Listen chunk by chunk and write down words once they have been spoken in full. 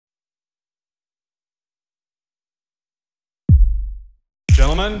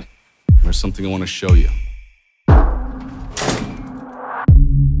Gentlemen, there's something I want to show you.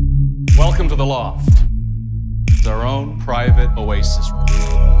 Welcome to the Loft. It's our own private oasis.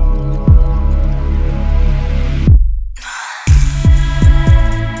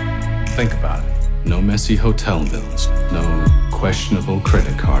 Think about it. No messy hotel bills. No questionable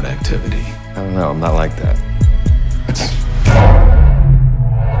credit card activity. I don't know, I'm not like that.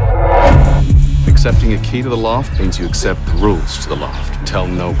 Accepting a key to the loft means you accept the rules to the loft. Tell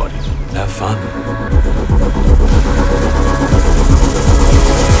nobody. Have fun.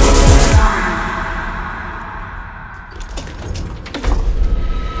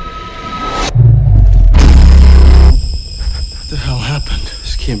 What the hell happened?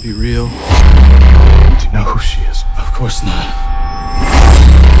 This can't be real. Do you know who she is? Of course not.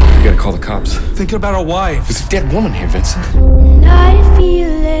 You gotta call the cops. Thinking about our wife. There's a dead woman here, Vincent. And I feel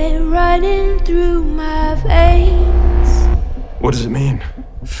it running through my veins. What does it mean?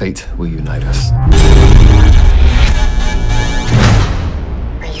 Fate will unite us.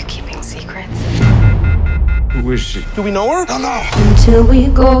 Are you keeping secrets? Who is she? Do we know her? No. Until we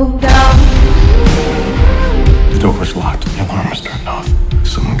go down. The door was locked. The alarm was turned off.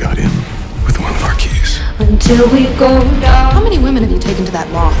 Someone got in with one of our keys. Until we go down. How many women have you taken to that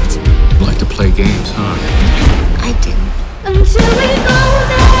loft? You like to play games, huh? I do. Until we go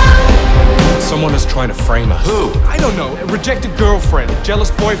down. Someone is trying to frame us. Who? I don't know. A rejected girlfriend, a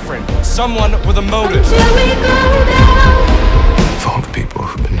jealous boyfriend, someone with a motive. Until we go down. If all the people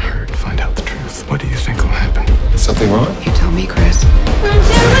who've been hurt find out the truth, what do you think will happen? Something wrong? You tell me, Chris.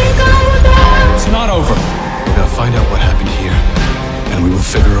 Until we go down. It's not over. We're gonna find out what happened here, and we will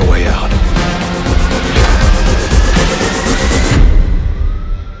figure a way out.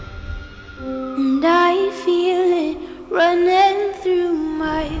 And I feel it running through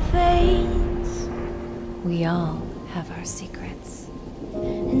my veins. We all have our secrets.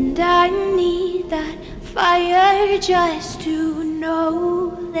 And I need that fire just to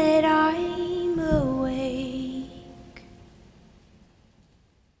know that I